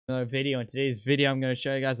Another video. In today's video, I'm going to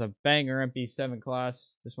show you guys a banger MP7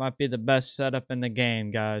 class. This might be the best setup in the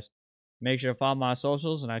game, guys. Make sure to follow my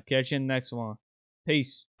socials, and I'll catch you in the next one.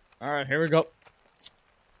 Peace. Alright, here we go.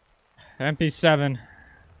 MP7.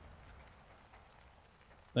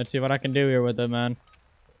 Let's see what I can do here with it, man.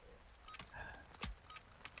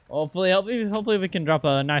 Hopefully we can drop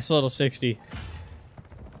a nice little 60.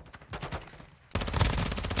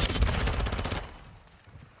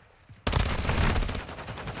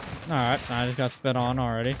 Alright, I just got spit on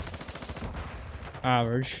already.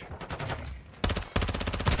 Average.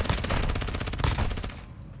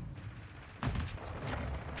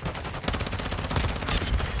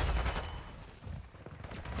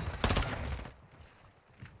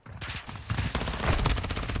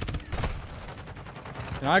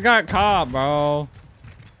 I got caught, bro.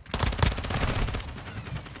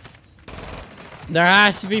 There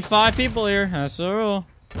has to be 5 people here. That's the rule.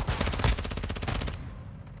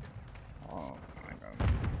 Oh my god.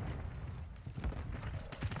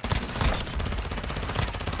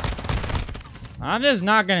 I'm just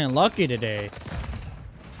not getting lucky today.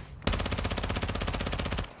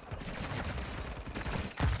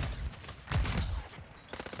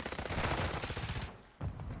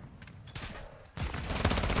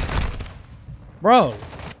 Bro,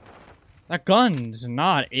 that gun's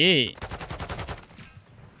not it.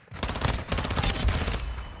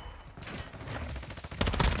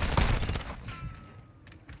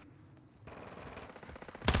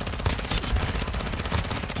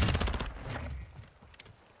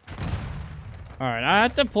 Alright, I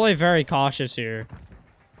have to play very cautious here.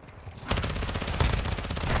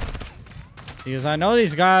 Because I know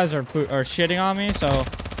these guys are shitting on me, so...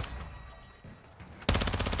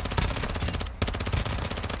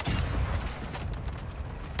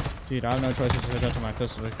 Dude, I have no choice but to switch up to my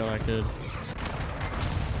pistol to kill that kid.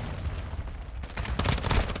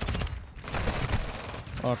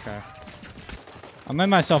 Okay. I made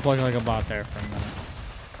myself look like a bot there for a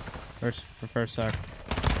minute. For first sec.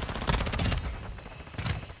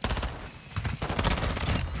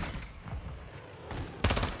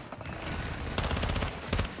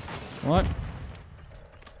 What?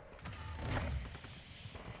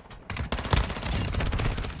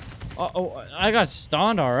 Oh, I got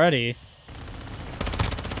stunned already.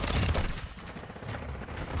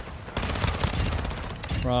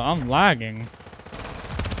 Bro, I'm lagging.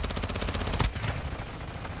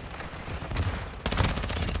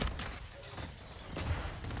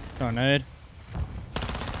 Grenade.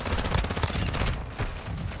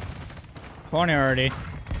 20 already.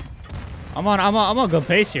 I'm on a good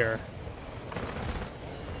pace here.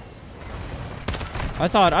 I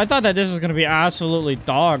thought that this was gonna be absolutely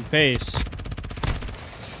dog pace.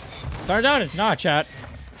 Turns out it's not, chat.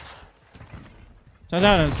 Turns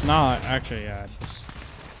out it's not. Actually, yeah.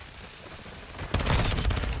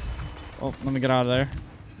 Oh, let me get out of there.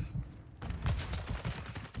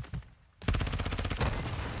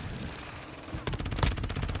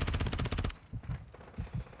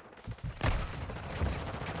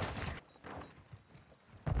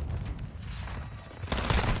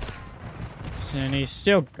 And he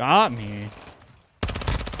still got me.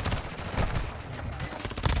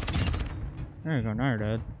 There you go, now you're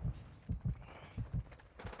dead.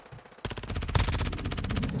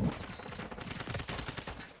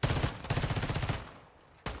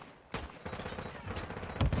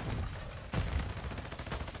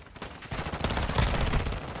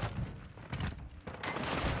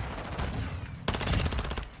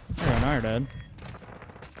 There you go, now you're dead.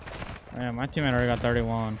 Yeah, my teammate already got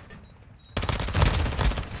 31.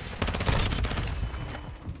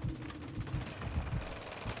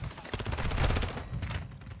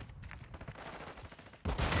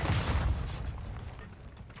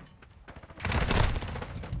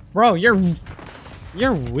 Bro, you're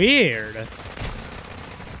weird.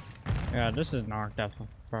 Yeah, this is knocked up,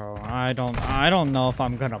 bro. I don't know if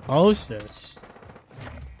I'm gonna post this.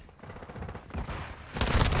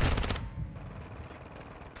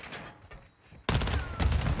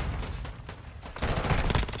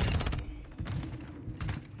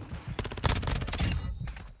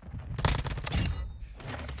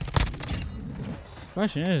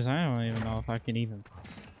 Question is, I don't even know if I can even.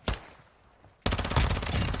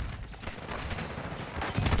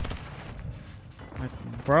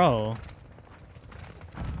 Bro.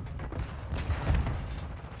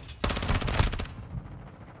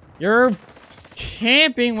 You're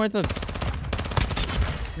camping with a...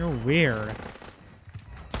 You're weird.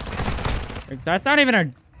 Like, that's not even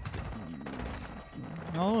a...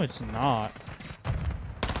 No, it's not.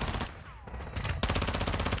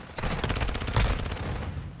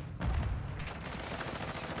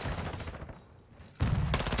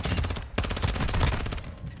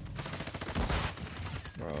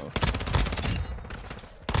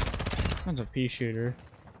 One's a pea shooter.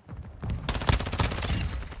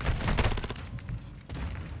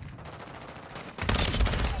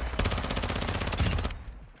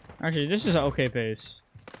 Actually, this is an okay pace.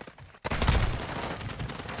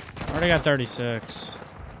 Already got 36.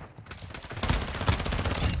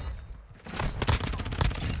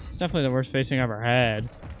 It's definitely the worst pacing I ever had.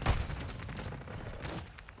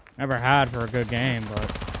 Ever had for a good game,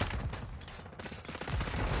 but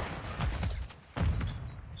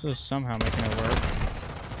this is somehow making it work.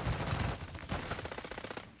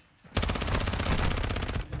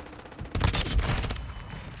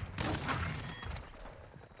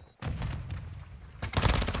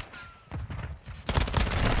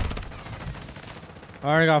 I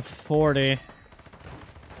already got 40.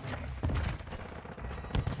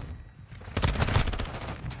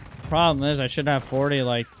 Problem is, I should have 40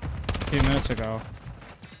 like 2 minutes ago.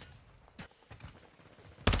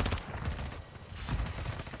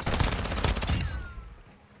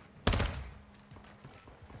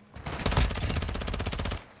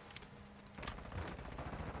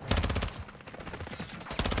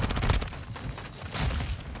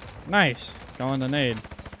 Nice. Going the nade.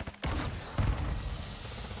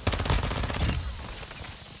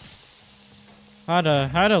 How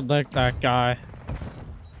to lick that guy.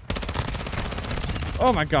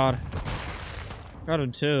 Oh my god. Got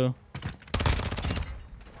him too.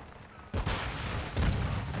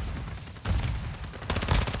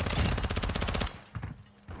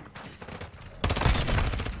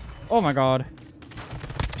 Oh my god.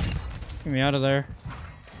 Get me out of there.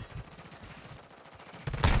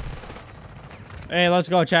 Hey, let's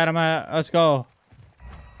go, chat. Let's go.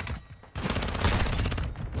 I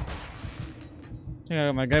think I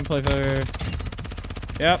got my gameplay failure.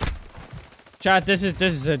 Yep. Chat, this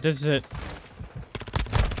is it.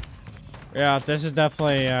 Yeah, this is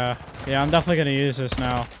definitely, yeah, I'm definitely gonna use this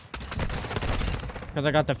now. Because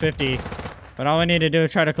I got the 50. But all we need to do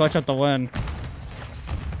is try to clutch up the win.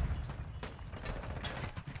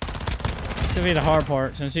 It's gonna be the hard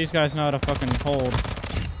part, since these guys know how to fucking hold.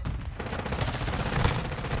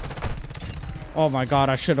 Oh my god,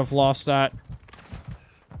 I should have lost that.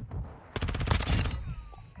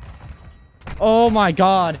 Oh my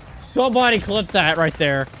god. Somebody clip that right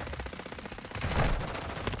there.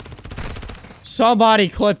 Somebody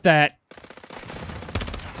clip that.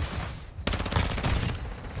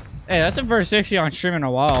 Hey, that's the first 60 on stream in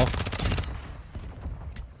a while.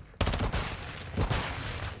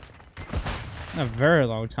 In a very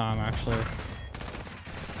long time, actually.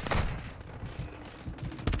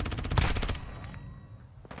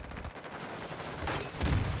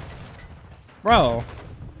 Bro.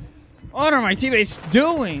 What are my teammates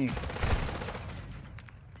doing?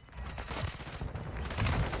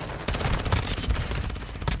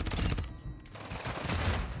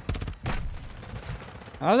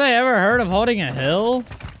 Have they ever heard of holding a hill?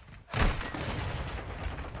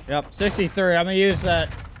 Yep, 63. I'm gonna use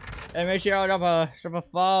that. Hey, make sure y'all drop a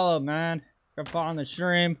follow, man. Drop a follow on the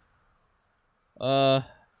stream.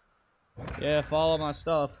 Yeah, follow my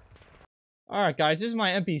stuff. Alright guys, this is my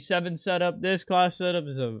MP7 setup. This class setup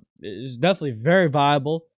is definitely very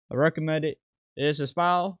viable. I recommend it. It's a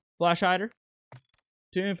spiral flash hider,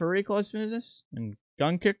 tuned for recoil smoothness and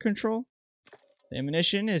gun kick control. The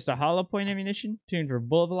ammunition is the hollow point ammunition, tuned for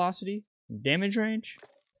bullet velocity and damage range.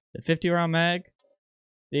 The 50 round mag.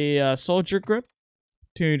 The soldier grip,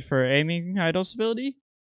 tuned for aiming idle stability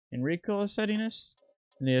and recoil steadiness.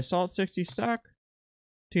 And the assault 60 stock,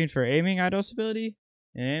 tuned for aiming idle stability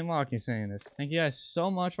and locking steadiness. Thank you guys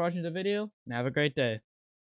so much for watching the video, and have a great day.